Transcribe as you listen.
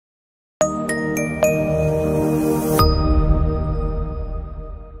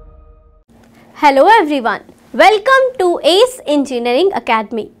Hello everyone, welcome to ACE Engineering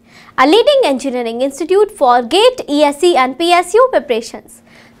Academy, a leading engineering institute for GATE, ESE and PSU preparations.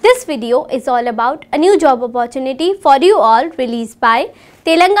 This video is all about a new job opportunity for you all released by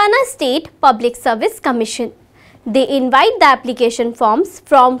Telangana State Public Service Commission. They invite the application forms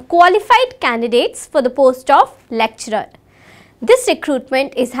from qualified candidates for the post of lecturer. This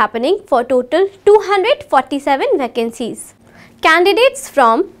recruitment is happening for total 247 vacancies. Candidates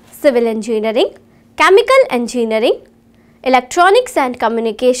from civil engineering, chemical engineering, electronics and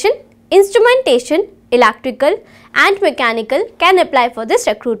communication, instrumentation, electrical and mechanical can apply for this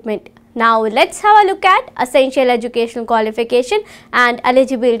recruitment. Now let's have a look at essential educational qualification and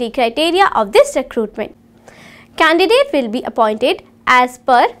eligibility criteria of this recruitment. Candidate will be appointed as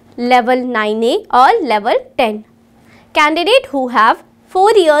per level 9A or level 10. Candidate who have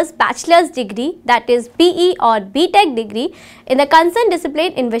 4 years bachelor's degree, that is BE or B.Tech degree in the concerned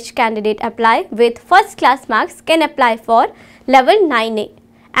discipline in which candidate apply with first class marks can apply for level 9A,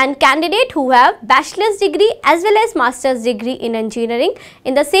 and candidate who have bachelor's degree as well as master's degree in engineering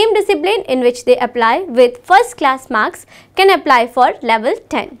in the same discipline in which they apply with first class marks can apply for level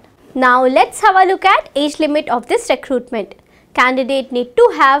 10. Now let's have a look at age limit of this recruitment. Candidate need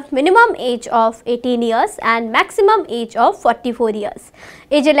to have minimum age of 18 years and maximum age of 44 years.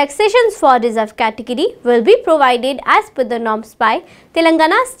 Age relaxations for reserved category will be provided as per the norms by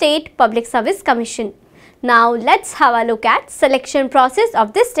Telangana State Public Service Commission. Now let's have a look at selection process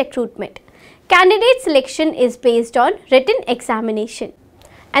of this recruitment. Candidate selection is based on written examination.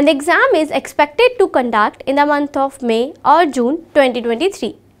 An exam is expected to conduct in the month of May or June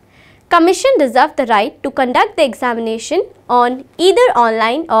 2023. Commission reserves the right to conduct the examination on either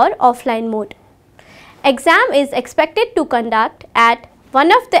online or offline mode. Exam is expected to conduct at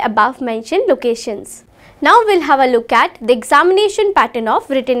one of the above mentioned locations. Now we'll have a look at the examination pattern of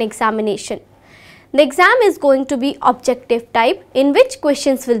written examination. The exam is going to be objective type, in which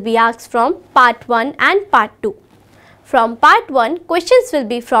questions will be asked from part 1 and part 2. From part 1, questions will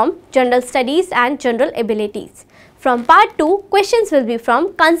be from general studies and general abilities. From part 2, questions will be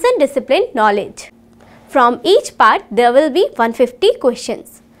from concerned discipline knowledge. From each part, there will be 150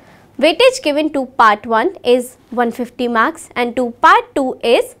 questions. Weightage given to part 1 is 150 marks and to part 2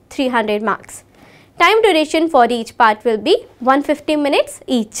 is 300 marks. Time duration for each part will be 150 minutes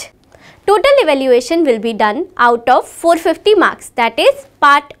each. Total evaluation will be done out of 450 marks, that is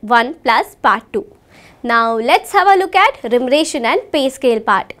part 1 plus part 2. Now let's have a look at remuneration and pay scale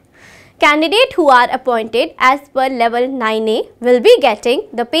part. Candidate who are appointed as per level 9A will be getting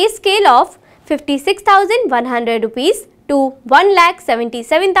the pay scale of 56,100 rupees to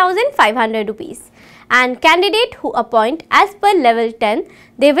 1,77,500 rupees, and candidate who appoint as per level 10,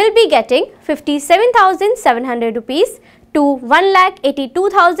 they will be getting 57,700 rupees to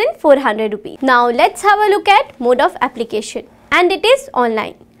 1,82,400 rupees. Now let's have a look at mode of application, and it is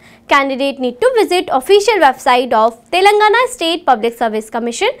online. Candidate need to visit official website of Telangana State Public Service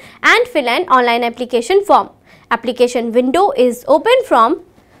Commission and fill an online application form. Application window is open from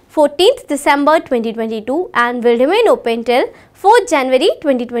 14th December 2022 and will remain open till 4th January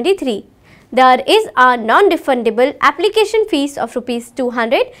 2023. There is a non-refundable application fees of Rs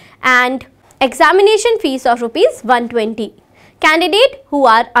 200 and examination fees of Rs 120. Candidate who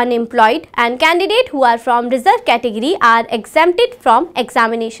are unemployed and candidate who are from reserved category are exempted from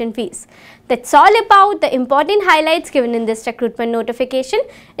examination fees. That's all about the important highlights given in this recruitment notification.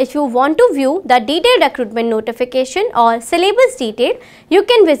 If you want to view the detailed recruitment notification or syllabus detail, you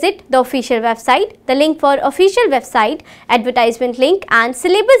can visit the official website. The link for official website, advertisement link and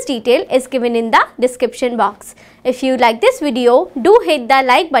syllabus detail is given in the description box. If you like this video, do hit the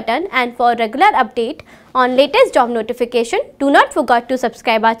like button, and for regular update on latest job notification, do not forget to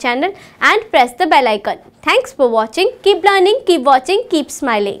subscribe our channel and press the bell icon. Thanks for watching. Keep learning, keep watching, keep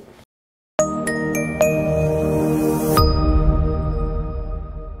smiling.